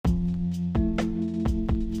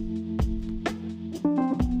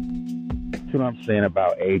see what I'm saying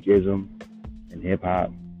about ageism and hip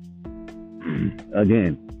hop.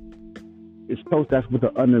 Again, it's supposed that's what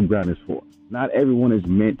the underground is for. Not everyone is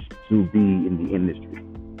meant to be in the industry.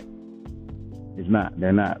 It's not.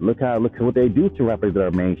 They're not. Look at what they do to rappers that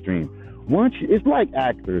are mainstream. It's like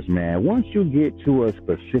actors, man. Once you get to a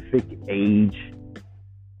specific age,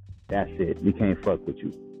 that's it. We can't fuck with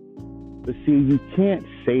you. But see, you can't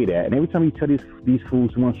say that. And every time you tell these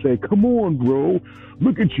fools who want to say, "Come on, bro,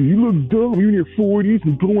 look at you. You look dumb. You're in your 40s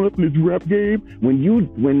and blowing up in this rap game."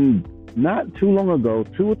 When not too long ago,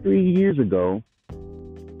 2 or 3 years ago,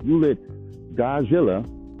 you let Godzilla,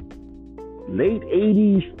 late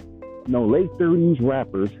 80s, no, late 30s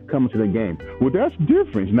rappers come into the game. Well, that's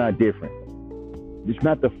different. It's not different. It's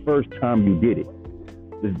not the first time you did it.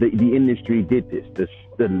 The industry did this.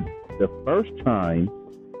 The first time,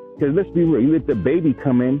 because let's be real, you let the baby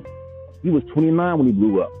come in. He was 29 when he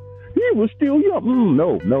blew up. He was still young.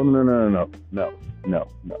 No.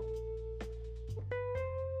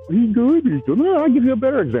 He's good. He's still. No, I'll give you a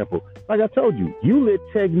better example. Like I told you, you let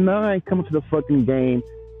Tech Nine come into the fucking game,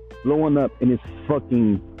 blowing up in his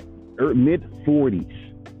fucking mid 40s.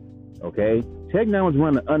 Okay, Tech Nine was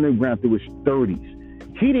running underground through his 30s.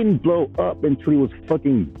 He didn't blow up until he was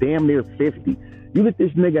fucking damn near 50. You let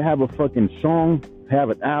this nigga have a fucking song, have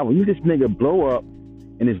an album. You let this nigga blow up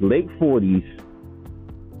in his late 40s,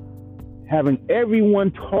 having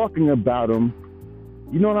everyone talking about him.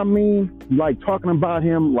 You know what I mean? Like talking about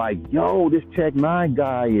him like, yo, this Tech Nine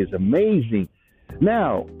guy is amazing.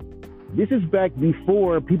 Now, this is back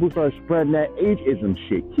before people started spreading that ageism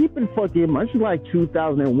shit. Keep in fucking mind, this is like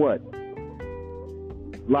 2000 and what?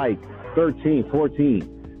 Like 13,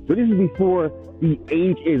 14. So this is before the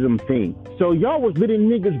ageism thing. So y'all was letting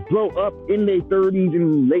niggas blow up in their 30s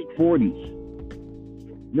and late 40s.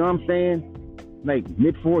 You know what I'm saying? Like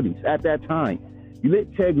mid 40s at that time. You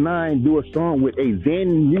let Tech Nine do a song with a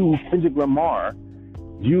then new Kendrick Lamar.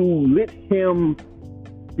 You let him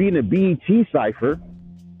be in a BET cypher.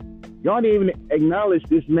 Y'all didn't even acknowledge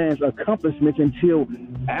this man's accomplishments until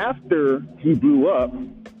after he blew up.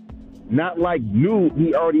 Not like knew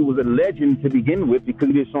he already was a legend to begin with because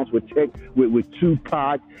he did songs with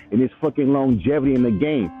Tupac and his fucking longevity in the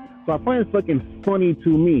game. So I find it fucking funny to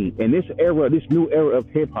me in this era, this new era of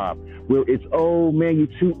hip hop, where it's, oh man,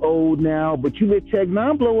 you're too old now, but you let Tech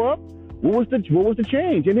Nine blow up. What was the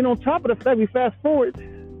change? And then on top of the fact, we fast forward,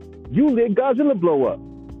 you let Godzilla blow up.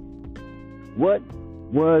 What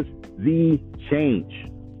was the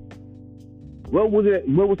change? What was it?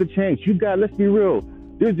 What was the change? Let's be real.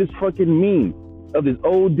 There's this fucking meme of this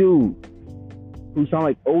old dude who sound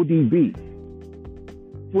like ODB.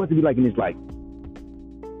 Who has to be like in his like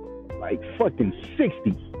fucking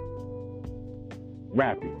 60s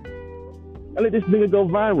rapping. I let this nigga go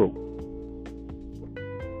viral,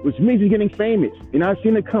 which means he's getting famous. And I've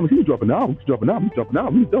seen it come. He's dropping an album.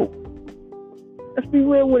 He's dope. Let's be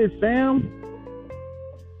real with it, Sam.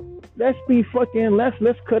 Let's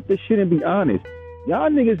cut this shit and be honest. Y'all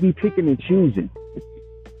niggas be picking and choosing.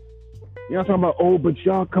 Y'all talking about, oh, but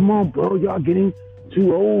y'all, come on, bro. Y'all getting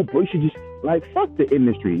too old, bro. You should just, fuck the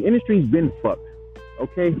industry. Industry's been fucked.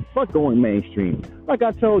 Okay? Fuck going mainstream. Like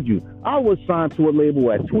I told you, I was signed to a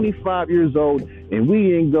label at 25 years old, and we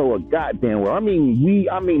didn't go a goddamn where. I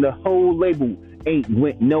mean, the whole label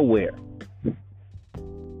went nowhere.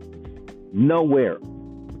 Nowhere.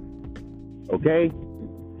 Okay?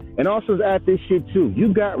 And also to add this shit too,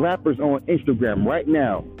 you got rappers on Instagram right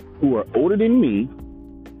now who are older than me.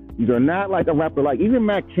 These are not like a rapper like, even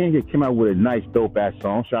Mac 10 came out with a nice dope ass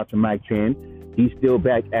song. Shout out to Mac 10. He's still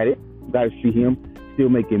back at it. Got to see him still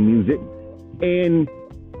making music. And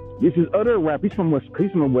this is other rap. He's from the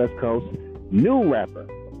West Coast. New rapper,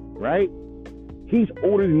 right? He's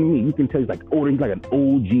older than me. You can tell he's like older. He's like an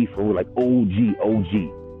OG for real, like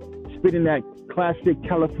OG. Spitting that classic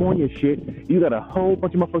California shit. You got a whole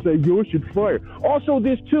bunch of motherfuckers say, yo, shit fire. Also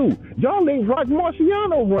this too. Y'all let Rock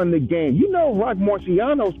Marciano run the game. You know Rock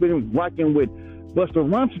Marciano's been rocking with Busta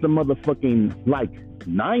Rhymes since the motherfucking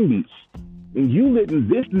 90s. And you letting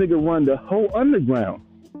this nigga run the whole underground.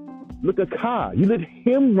 Look at Kai. You let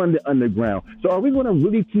him run the underground. So are we going to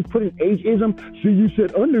really keep putting ageism? See, you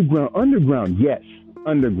said underground. Yes,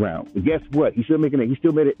 underground. But guess what? He still made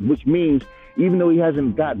it, which means even though he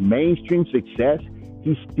hasn't got mainstream success,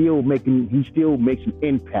 he still makes an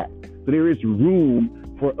impact. So there is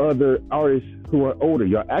room for other artists who are older.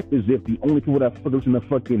 Y'all act as if the only people that listen to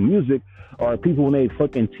fucking music are people in their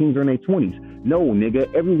fucking teens or in their 20s. No,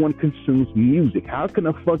 nigga, everyone consumes music. How can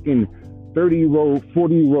a fucking 30-year-old,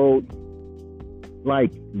 40-year-old,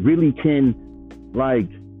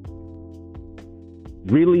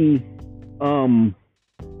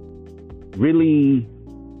 really,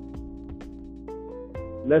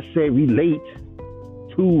 let's say, relate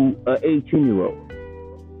to an 18-year-old.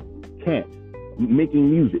 Can't. Making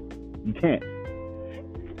music, you can't.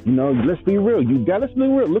 You know, let's be real. Let's be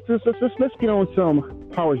real. Let's get on some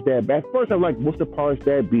Power Stab. At first, I'm like, what's the Power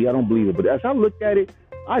Stab be? I don't believe it. But as I look at it,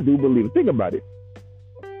 I do believe it. Think about it.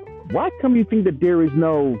 Why come you think that there is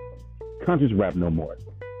no conscious rap no more?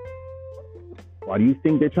 Why do you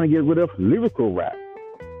think they're trying to get rid of lyrical rap?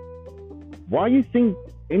 Why do you think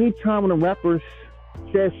anytime when a rapper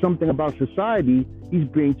says something about society, he's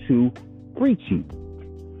being too preachy?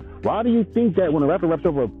 Why do you think that when a rapper raps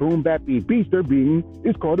over a boom bap beat,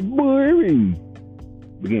 it's called boring?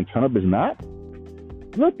 Again, turn up is not?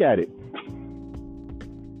 Look at it.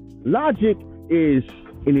 Logic is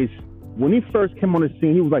when he first came on the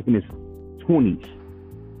scene, he was like in his 20s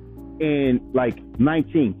and like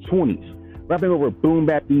 1920s, rapping over boom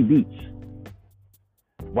bap beats.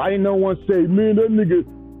 Why didn't no one say, man, that nigga,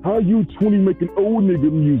 how you 20 making old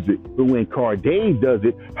nigga music? But when Dave does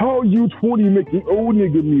it, how you 20 making old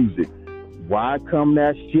nigga music? Why come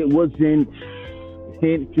that shit wasn't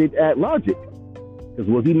hinted at Logic? Because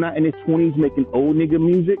was he not in his 20s making old nigga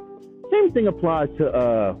music? Same thing applies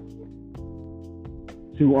to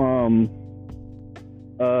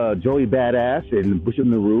Joey Badass and Bush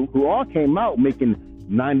Naru, who all came out making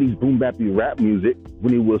 90s boom bappy rap music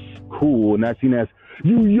when it was cool and not seen as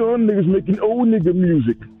you young niggas making old nigga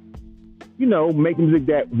music. You know, making music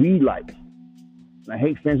that we like. I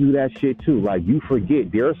hate fans who do that shit too. Like, you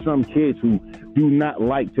forget, there are some kids who do not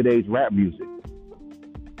like today's rap music.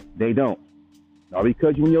 They don't. Now,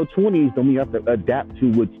 because you're in your 20s, don't mean you have to adapt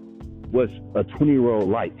to what a 20-year-old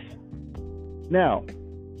likes. Now,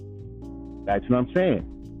 that's what I'm saying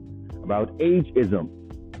about ageism.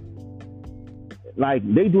 Like,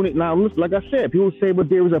 they doing it now. Like I said, people say, but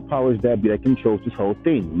there was a powers that be that controls this whole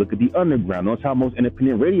thing. Look at the underground. Notice how most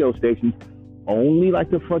independent radio stations only like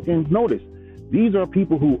to fucking notice. These are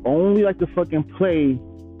people who only like to fucking play,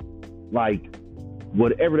 like,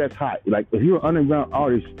 whatever that's hot. Like, if you're an underground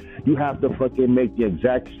artist, you have to fucking make the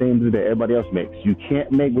exact same music that everybody else makes. You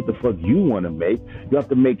can't make what the fuck you want to make. You have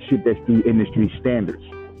to make shit that's through industry standards,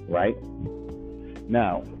 right?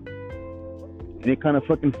 Now, isn't it kind of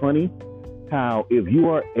fucking funny how if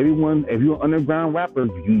you're an underground rapper,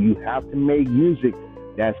 you have to make music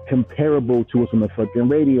that's comparable to what's on the fucking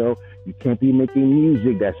radio. You can't be making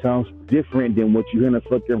music that sounds different than what you hear on the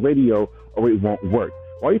fucking radio, or it won't work.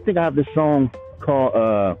 Why do you think I have this song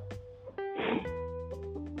called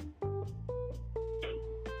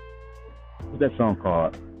what's that song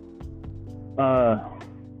called?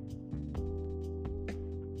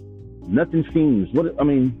 Nothing Seems.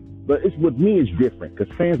 But it's with me, it's different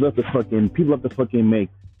because people love to fucking make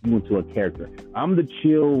you into a character. I'm the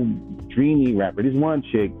chill, dreamy rapper. This one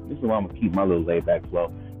chick, this is why I'm gonna keep my little laid back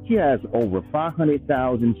flow. She has over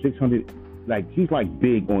 500,000, 600, like, she's like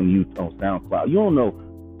big on SoundCloud. You don't know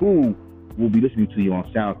who will be listening to you on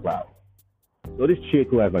SoundCloud. So this chick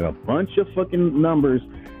who has like a bunch of fucking numbers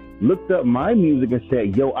looked up my music and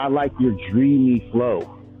said, yo, I like your dreamy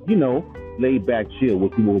flow. You know, laid back chill,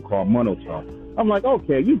 what people would call monotone. I'm like,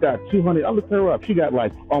 okay, you got 200. I looked her up. She got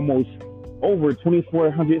like almost over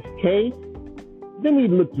 2,400K. Let me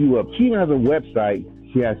look you up. She even has a website.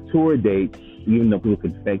 She has tour dates, even though people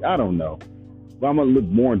can fake. I don't know. But I'm going to look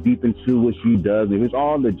more deep into what she does. If it's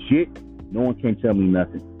all legit, no one can tell me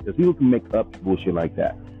nothing. Because people can make up bullshit like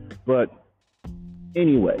that. But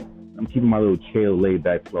anyway, I'm keeping my little chill, laid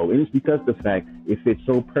back flow. And it's because of the fact it fits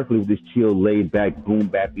so perfectly with this chill, laid back, boom,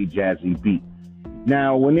 bappy, jazzy beat.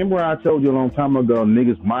 Now, whenever I told you a long time ago,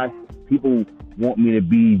 niggas, my people want me to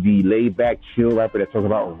be the laid back, chill rapper that talks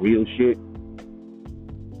about real shit,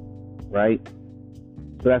 right?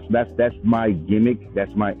 So that's my gimmick,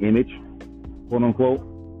 that's my image, quote unquote.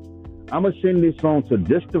 I'm gonna send this song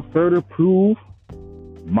just to further prove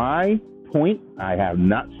my point. I have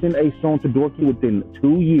not sent a song to Dorky within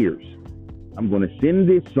 2 years. I'm gonna send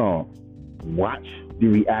this song. Watch the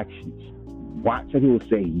reactions. Watch how people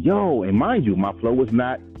say, yo, and mind you, my flow is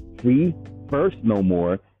not free first no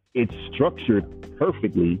more. It's structured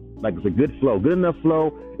perfectly. Like, it's a good flow. Good enough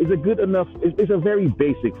flow. It's a good enough, it's a very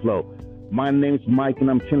basic flow. My name is Mike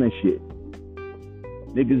and I'm killing shit.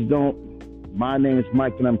 Niggas don't, my name is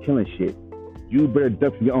Mike and I'm killing shit. You better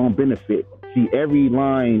duck for your own benefit. See, every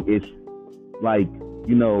line is like,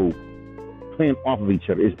 you know, playing off of each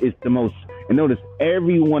other. It's the most, and notice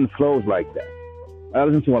everyone flows like that. I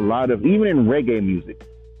listen to a lot of, even in reggae music,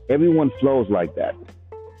 everyone flows like that.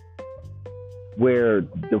 Where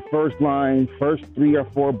the first line, first 3 or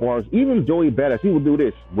 4 bars, even Joey Badass, he will do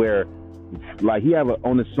this, where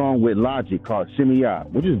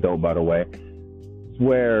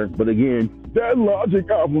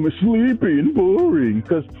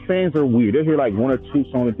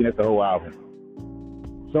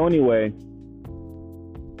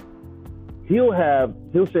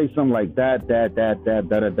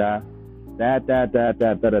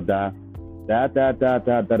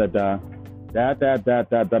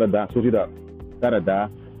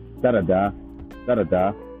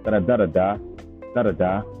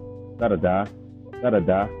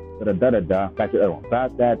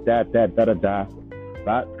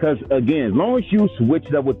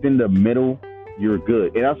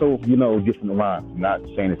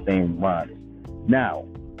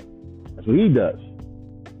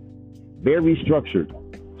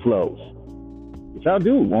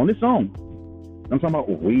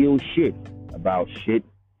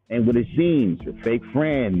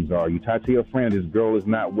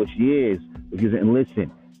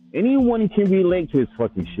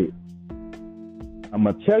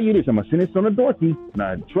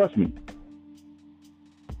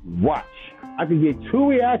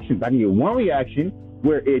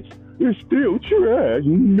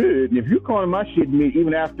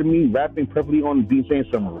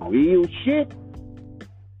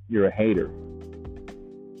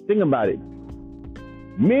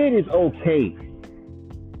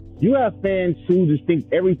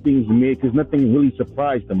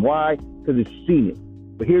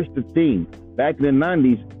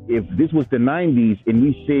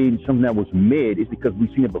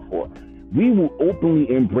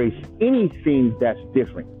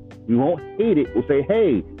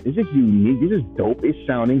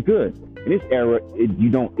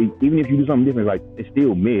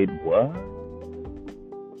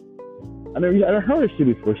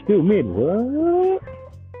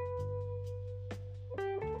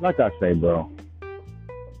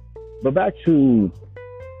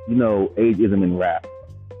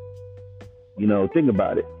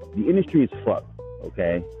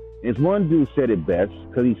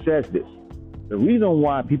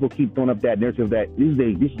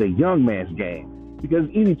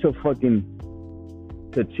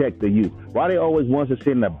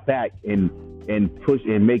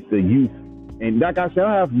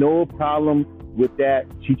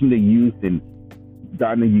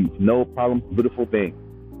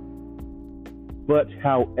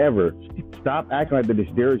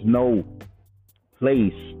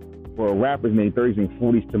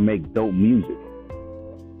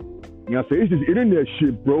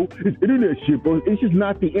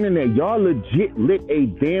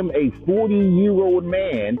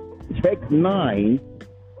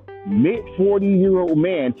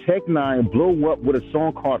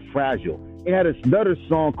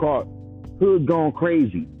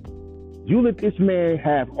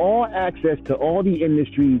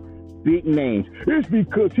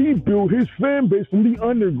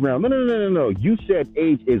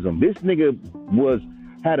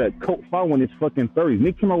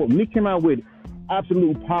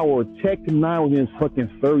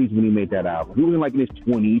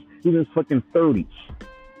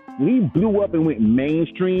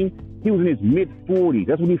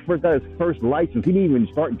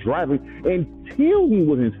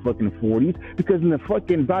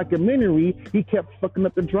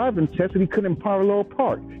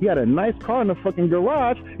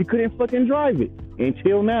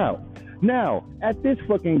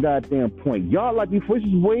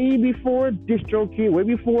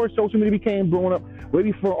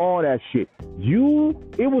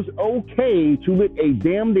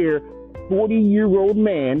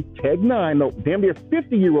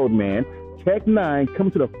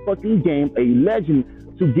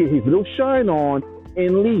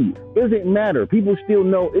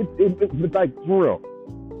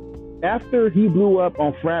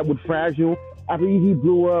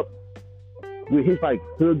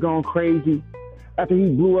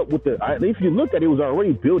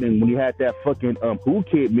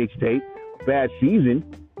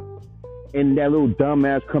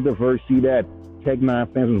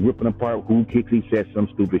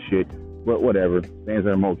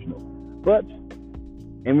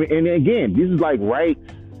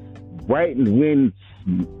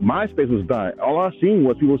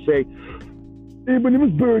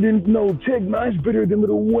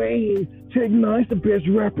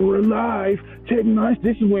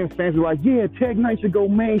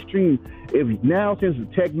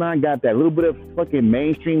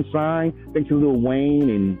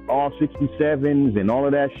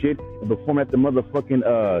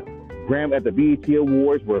at the BET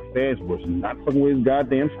Awards where fans was not fucking with his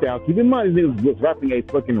goddamn style. Keep in mind, this nigga was rapping a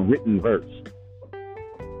fucking written verse.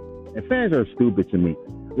 And fans are stupid to me.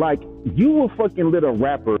 Like, you will fucking let a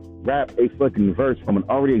rapper rap a fucking verse from an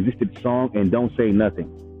already existed song and don't say nothing.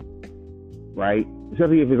 Right?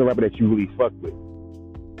 Especially if it's a rapper that you really fuck with.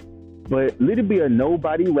 But let it be a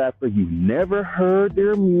nobody rapper. You've never heard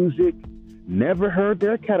their music, never heard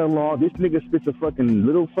their catalog. This nigga spits a fucking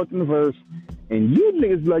little fucking verse, and you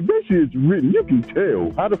niggas like, that shit's written. You can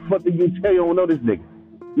tell. How the fuck do you tell you don't know this nigga?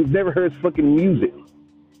 You've never heard his fucking music.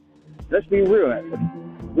 Let's be real.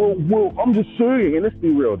 Well, I'm just saying, and let's be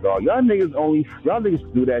real, dog. Y'all niggas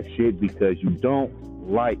do that shit because you don't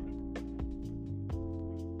like.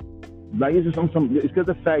 Like, it's just it's because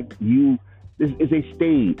the fact it's a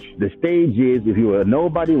stage. The stage is, if you're a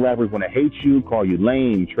nobody rapper, gonna hate you, call you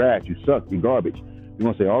lame, trash, you suck, you garbage.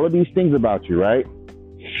 You're gonna say all of these things about you, right?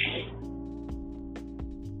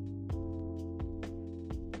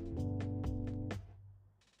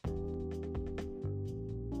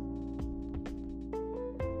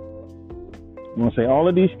 You're gonna say all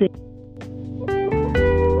of these things.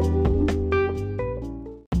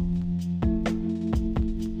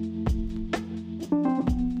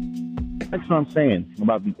 That's what I'm saying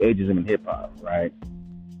about the ageism in hip hop, right?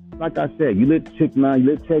 Like I said, you let Tech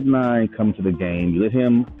Nine come to the game, you let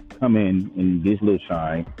him come in and get his little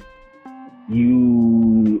shine.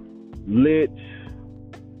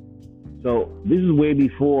 So this is way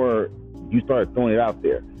before you start throwing it out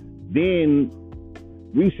there. Then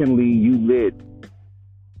recently you let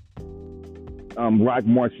Rock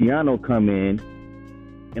Marciano come in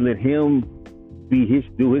and let him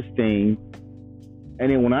do his thing. And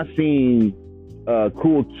then when I seen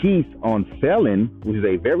Kool Keith on Felon, which is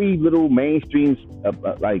a very little mainstream,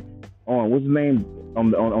 like on what's his name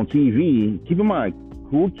on TV. Keep in mind,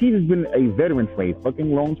 Kool Keith has been a veteran for a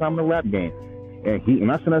fucking long time in the rap game, and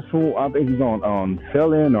I seen that fool. I think he's on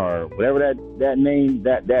Felon or whatever that name,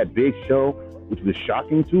 that big show, which was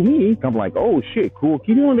shocking to me. I'm like, oh shit, Kool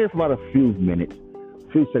Keith. He was there for about a few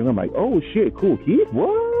seconds. I'm like, oh shit, Kool Keith,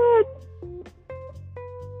 what?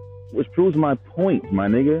 Which proves my point, my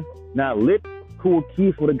nigga. Now, let Kool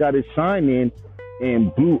Keith would have got his shine in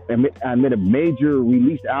and made a major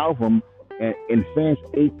released album, and fans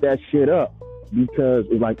ate that shit up because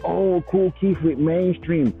it's like, oh, Kool Keith went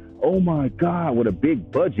mainstream. Oh my God, with a big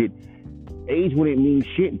budget. Age wouldn't mean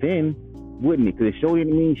shit then, wouldn't it? Because it sure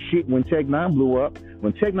didn't mean shit when Tech Nine blew up.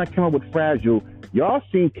 When Tech Nine came up with Fragile, y'all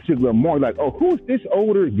seen Kendrick Lamar like, oh, who's this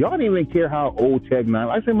older? Y'all didn't even care how old Tech Nine.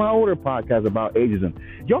 I said my older podcast about ageism.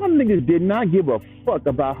 Y'all niggas did not give a fuck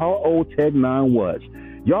about how old Tech Nine was.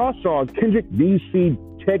 Y'all saw Kendrick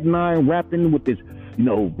DC Tech Nine rapping with this,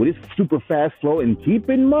 with his super fast flow. And keep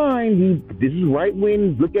in mind, this is right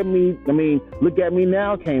when Look At Me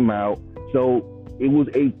Now came out. So it was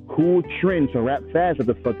a cool trend to rap fast at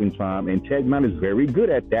the fucking time, and Tech Nine is very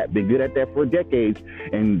good at that. Been good at that for decades,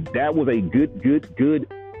 and that was a good.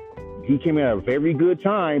 He came in at a very good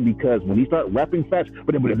time because when he started rapping fast,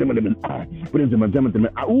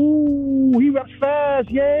 ooh, he raps fast,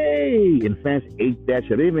 yay! And fans ate that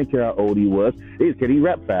shit. They didn't even care how old he was. They just cared he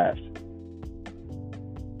rapped fast.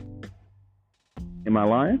 Am I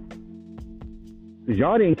lying? Because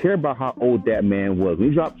y'all didn't care about how old that man was. When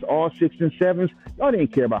he dropped all 6 and 7s, y'all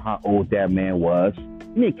didn't care about how old that man was.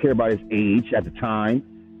 You didn't care about his age at the time.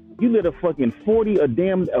 You let a fucking 40,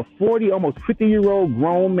 almost 50-year-old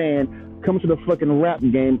grown man come to the fucking rap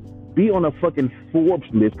game, be on a fucking Forbes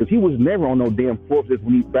list, because he was never on no damn Forbes list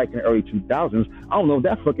when he back in the early 2000s. I don't know if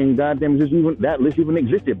that fucking goddamn that list even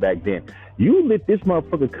existed back then. You let this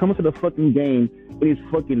motherfucker come to the fucking game in his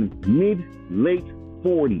fucking late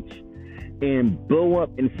 40s. And blow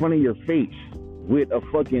up in front of your face with a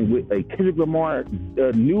Kendrick Lamar,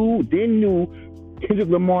 new Kendrick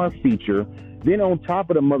Lamar feature. Then on top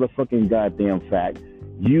of the motherfucking goddamn fact,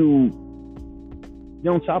 you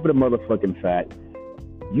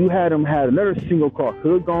had him had another single called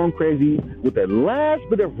Hood Gone Crazy with the last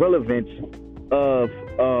bit of relevance of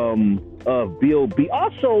B.O.B.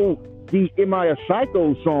 Also, the Am I a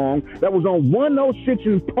Psycho song that was on 106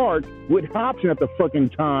 in Park with Hobson at the fucking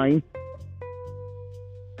time.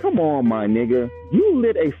 Come on, my nigga. You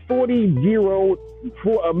let a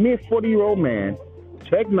mid-40-year-old man,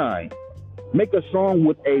 Tech Nine, make a song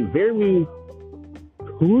with a very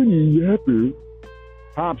corny rapper,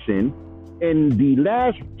 Hobson, and the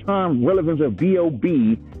last time relevance of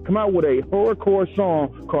B.O.B. come out with a horrorcore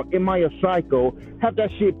song called Am I a Psycho, have that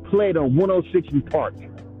shit played on 106 in Park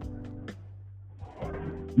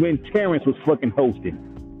when Terrence was fucking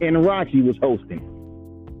hosting and Rocky was hosting.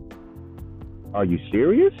 Are you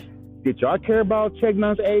serious? Did y'all care about Tech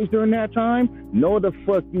Nine's age during that time? No, the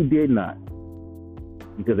fuck you did not.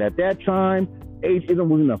 Because at that time, ageism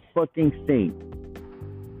wasn't a fucking thing.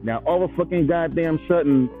 Now, all of a fucking goddamn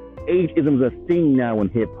sudden, ageism is a thing now in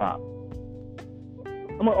hip hop.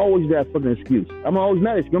 I'm gonna always use that fucking excuse. I'm gonna always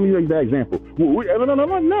not excuse. Let me use that example.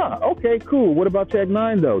 No. Okay, cool. What about Tech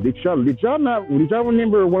Nine though? Did y'all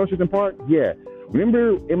remember 106 & Park? Yeah.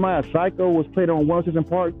 Remember Am I a Psycho was played on 106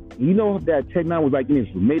 & Park? You know that Tech Nine was like in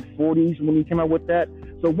his mid-40s when he came out with that.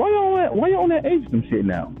 So why y'all on that ageism shit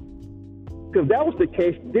now? Because if that was the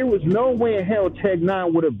case, there was no way in hell Tech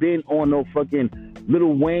Nine would have been on no fucking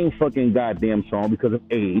Lil Wayne fucking goddamn song because of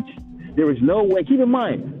age. There is no way. Keep in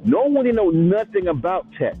mind, no one didn't know nothing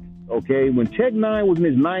about Tech. Okay, when Tech Nine was in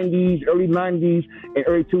his 90s, early 90s, and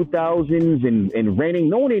early 2000s, and reigning,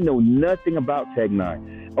 no one didn't know nothing about Tech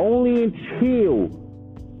Nine. Only until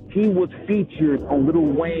he was featured on Lil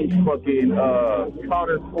Wayne's fucking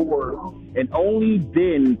Carter 4, and only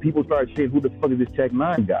then people started saying, "Who the fuck is this Tech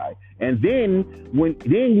Nine guy?" And then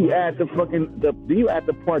you add the part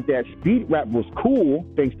that speed rap was cool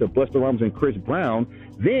thanks to Busta Rhymes and Chris Brown.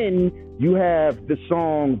 Then you have the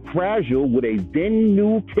song Fragile with a then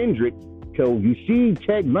new Kendrick. So you see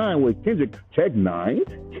Tech Nine with Kendrick. Tech Nine?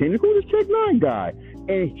 Kendrick? Who's this Tech Nine guy?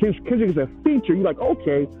 And Kendrick is a feature. You're like,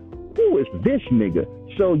 okay, who is this nigga?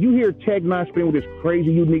 So you hear Tech Nine spinning with this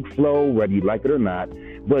crazy unique flow, whether you like it or not.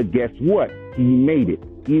 But guess what? He made it.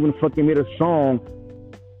 He even fucking made a song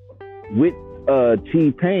with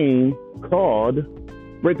T-Pain called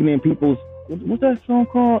Breaking In People's... What's that song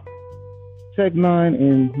called? Tech Nine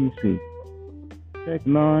and... Let me see. Tech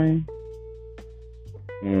Nine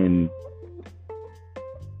and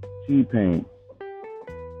T-Pain.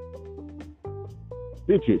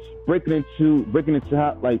 Bitches. Breaking into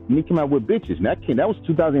how, like, me came out with Bitches. And that was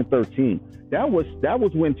 2013. That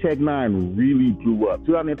was when Tech Nine really blew up.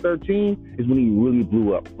 2013 is when he really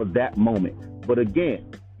blew up for that moment. But again,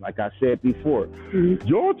 like I said before,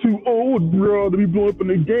 y'all too old, bro, to be blowing up in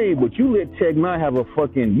the game. But you let Tech Nine have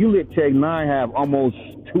almost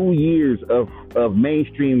 2 years of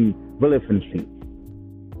mainstream relevancy.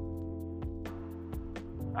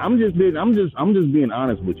 I'm just being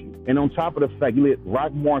honest with you. And on top of the fact, you let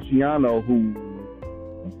Rock Marciano, who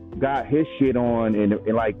got his shit on in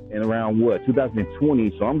around what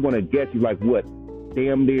 2020. So I'm gonna guess he's like what,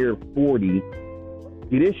 damn near 40.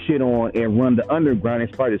 Get this shit on and run the underground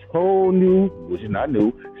and start this whole new, which is not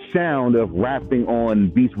new, sound of rapping on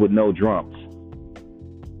beats with no drums.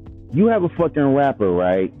 You have a fucking rapper,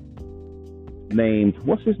 right? Named,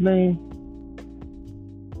 what's his name?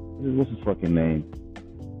 What's his fucking name?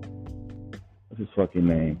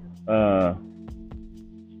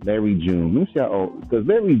 Larry June. Let me see how old, because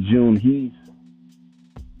Larry June,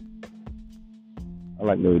 I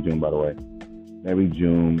like Larry June, by the way. Larry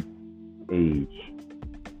June, age.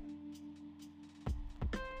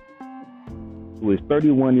 Who is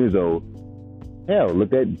 31 years old. Hell,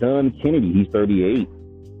 look at Don Kennedy. He's 38.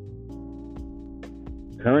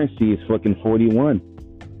 Currency is fucking 41.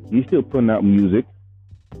 He's still putting out music.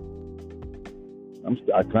 Can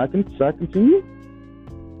I continue?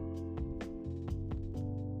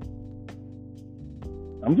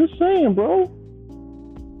 I'm just saying, bro.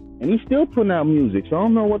 And he's still putting out music, so I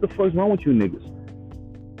don't know what the fuck's wrong with you niggas.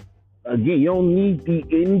 Again, you don't need the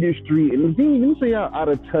industry. And let me say how out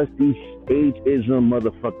of touch these ageism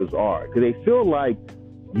motherfuckers are. Because they feel like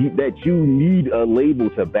that you need a label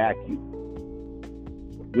to back you.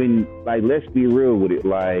 When, like, let's be real with it.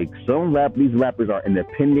 Like, these rappers are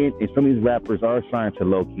independent, and some of these rappers are signed to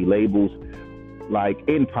low-key labels, like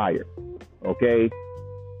Empire. Okay?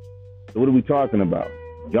 So what are we talking about?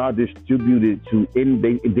 Y'all distributed to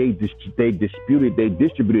they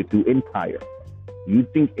distributed through Empire. You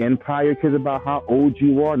think Empire cares about how old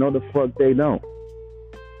you are? No, the fuck they don't.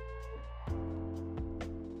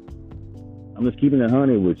 I'm just keeping it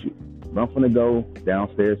 100 with you. I'm gonna go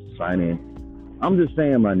downstairs, sign in. I'm just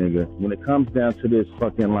saying, my nigga, when it comes down to this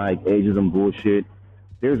fucking like ageism bullshit,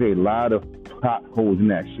 there's a lot of potholes in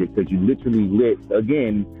that shit because you literally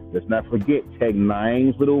again, let's not forget Tech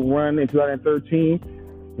Nine's little run in 2013.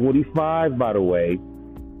 45, by the way.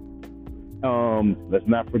 Let's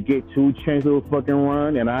not forget 2 Chainz's little fucking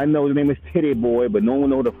run. And I know his name is Titty Boy, but no one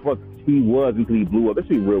know who the fuck he was until he blew up. Let's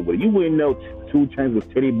be real with it. You wouldn't know 2 Chainz was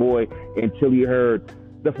Titty Boy until you heard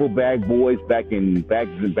Duffel Bag Boys back when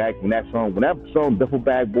that song Duffel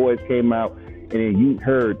Bag Boys came out, and then you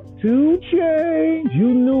heard 2 Chainz.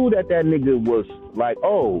 You knew that nigga was like,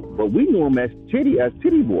 oh, but we knew him as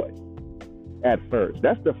Titty Boy at first.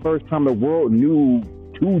 That's the first time the world knew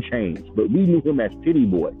 2 Chainz, but we knew him as Titty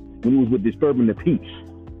Boy when he was with Disturbing the Peace.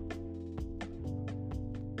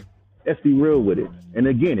 Let's be real with it. And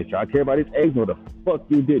again, if y'all care about his age, what the fuck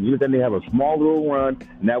you did? You let them have a small little run,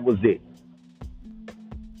 and that was it.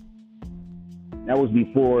 That was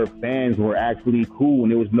before fans were actually cool,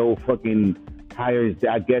 and there was no fucking higher.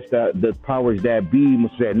 I guess the powers that be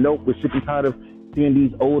said, nope, we're sick and tired of seeing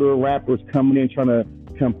these older rappers coming in trying to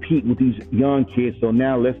compete with these young kids. So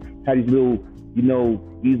now let's have these little,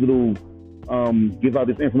 these little, give out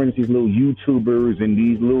this information to these little YouTubers and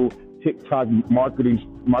these little TikTok marketing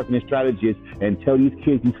strategists and tell these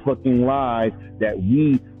kids these fucking lies that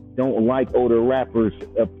we don't like older rappers,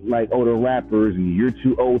 and you're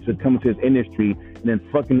too old to come into this industry in a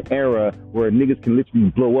fucking era where niggas can literally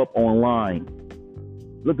blow up online.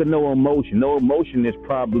 Look at No Emotion. No Emotion is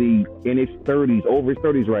probably in his 30s, over his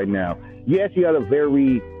 30s right now. Yes, he had a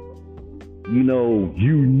very,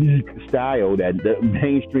 unique style that the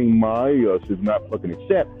mainstream Marius does not fucking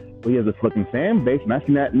accept. But he has a fucking fan base, and I've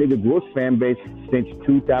seen that nigga grow his fan base since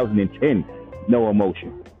 2010. No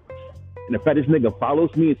Emotion. And the fact this nigga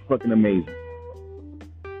follows me is fucking amazing.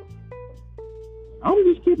 I'm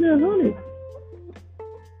just keeping it 100.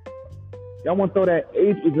 Y'all want to throw that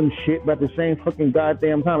ageism shit, but at the same fucking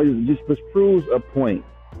goddamn time, it just proves a point.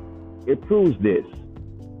 It proves this.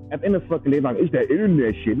 At the end of the fucking day, like, it's that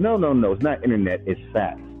internet shit. No. It's not internet. It's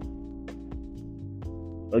facts.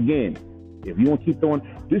 Again, if you want to keep throwing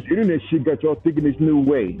this internet shit got y'all thinking this new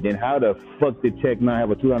way, then how the fuck did Tech 9 have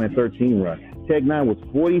a 2013 run? Tech 9 was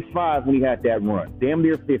 45 when he had that run. Damn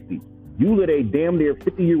near 50. You let a damn near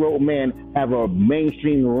 50-year-old man have a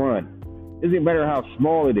mainstream run. It doesn't matter how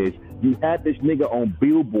small it is. You had this nigga on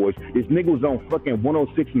billboards. This nigga was on fucking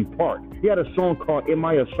 106 in Park. He had a song called Am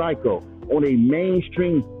I a Psycho on a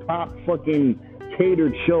mainstream pop fucking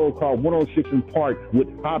catered show called 106 in Park with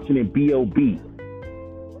Hobson and B.O.B.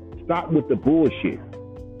 Stop with the bullshit.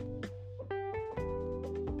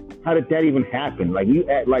 How did that even happen? Like, you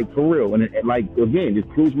act like for real. And again, this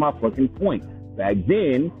proves my fucking point. Back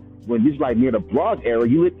then, when this like near the blog era,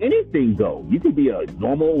 you let anything go. You could be a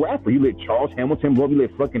normal rapper. You let Charles Hamilton blow up. You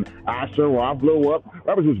let fucking Asher Roth blow up.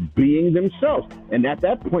 Rappers was being themselves. And at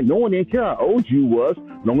that point, no one didn't care how old you was,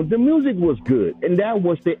 as long as the music was good. And that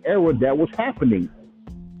was the era that was happening.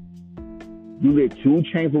 You let 2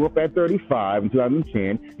 Chainz blow up at 35 in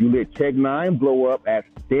 2010. You let Tech 9 blow up at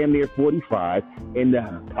damn near 45. And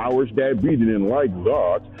the powers that be didn't like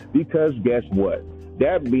that, because guess what?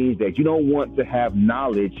 That means that you don't want to have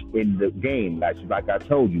knowledge in the game. Like I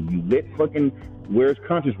told you, you lit fucking, where's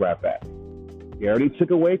conscious rap at? They already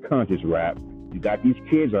took away conscious rap. You got these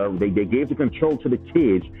kids, they gave the control to the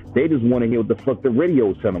kids. They just want to hear what the fuck the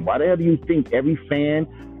radio's telling them. Why the hell do you think every fan,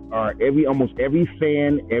 or almost every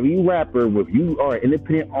fan, every rapper, if you are an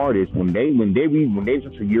independent artist, when they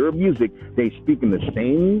listen to your music, they speak in the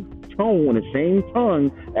same tone, the same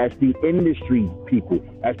tongue as the industry people,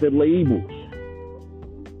 as the labels.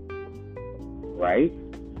 Right?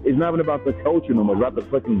 It's not even about the culture no more, it's about the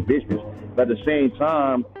fucking business. But at the same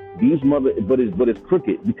time, but it's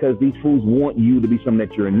crooked, because these fools want you to be something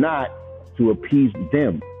that you're not, to appease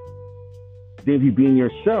them. Then if you being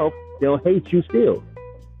yourself, they'll hate you still.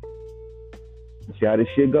 You see how this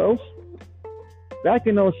shit goes? Back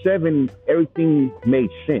in 07, everything made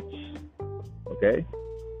sense. Okay?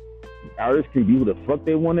 Artists can be who the fuck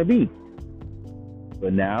they want to be.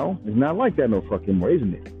 But now, it's not like that no fucking more,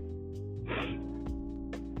 isn't it?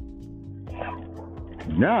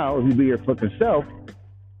 Now, if you be your fucking self,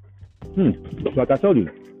 like I told you,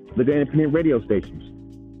 look at independent radio stations.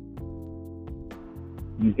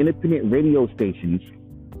 These independent radio stations,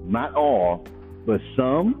 not all, but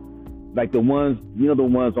some, like the ones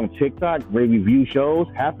on TikTok, where they review shows,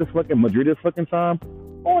 half the fucking majority of the fucking time,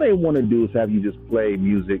 all they want to do is have you just play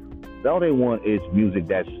music. All they want is music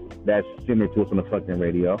that's similar to what's on the fucking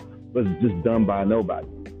radio, but it's just done by nobody.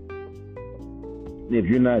 And if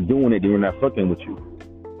you're not doing it, then we're not fucking with you.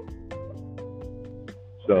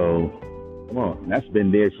 So, come on, that's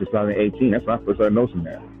been there since 2018. That's when I first started noticing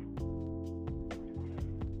that.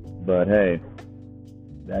 But hey,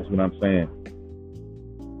 that's what I'm saying.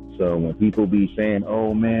 So when people be saying,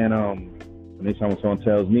 "Oh man," anytime someone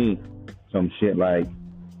tells me some shit like,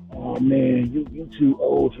 "Oh man, you too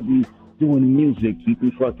old to be doing music," keep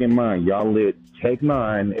in fucking mind, y'all let Tech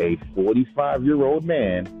 9, a 45-year-old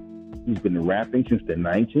man who's been rapping since the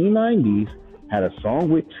 1990s, had a song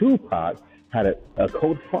with Tupac, had a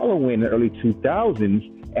cult following in the early 2000s,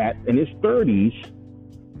 in his 30s.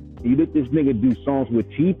 You let this nigga do songs with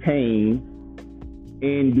T-Pain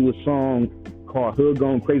and do a song called Hood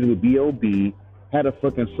Gone Crazy with B.O.B., had a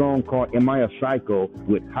fucking song called Am I a Psycho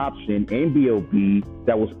with Hobson and B.O.B.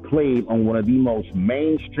 that was played on one of the most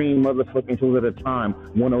mainstream motherfucking shows at the time,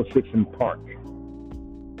 106 in Park.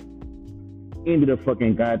 Ended a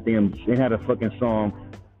fucking goddamn. They had a fucking song,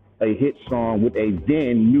 a hit song with a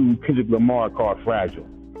then new Kendrick Lamar called Fragile.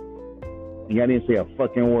 And y'all didn't say a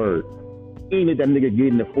fucking word. Ended that nigga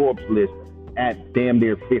getting the Forbes list at damn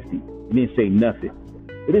near 50. You didn't say nothing.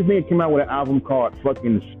 But this nigga came out with an album called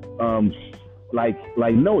fucking like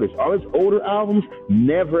notice. All his older albums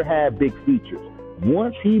never had big features.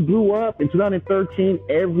 Once he blew up in 2013,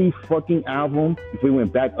 every fucking album, if we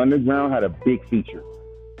went back underground, had a big feature.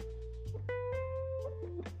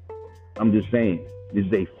 I'm just saying, this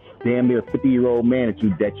is a damn near 50-year-old man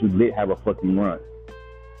that you lit have a fucking run.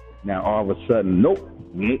 Now all of a sudden, nope,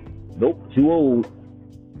 too old.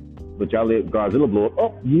 But y'all let Godzilla blow up.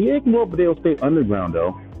 Oh, yeah, it can go up, but they'll stay underground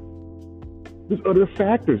though. There's other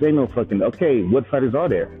factors. Ain't no fucking, okay, what factors are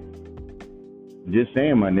there? Just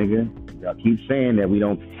saying, my nigga. Y'all keep saying that we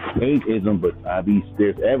don't ageism, but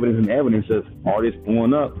there's evidence of artists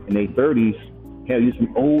going up in their 30s. Hell, you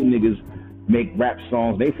some old niggas make rap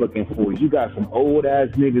songs, they fucking 40s. You got some old ass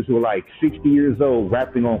niggas who are like 60 years old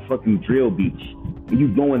rapping on fucking drill beats. And you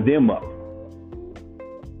blowing them up.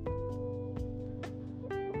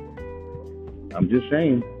 I'm just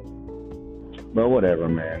saying. But whatever,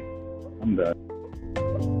 man. I'm done.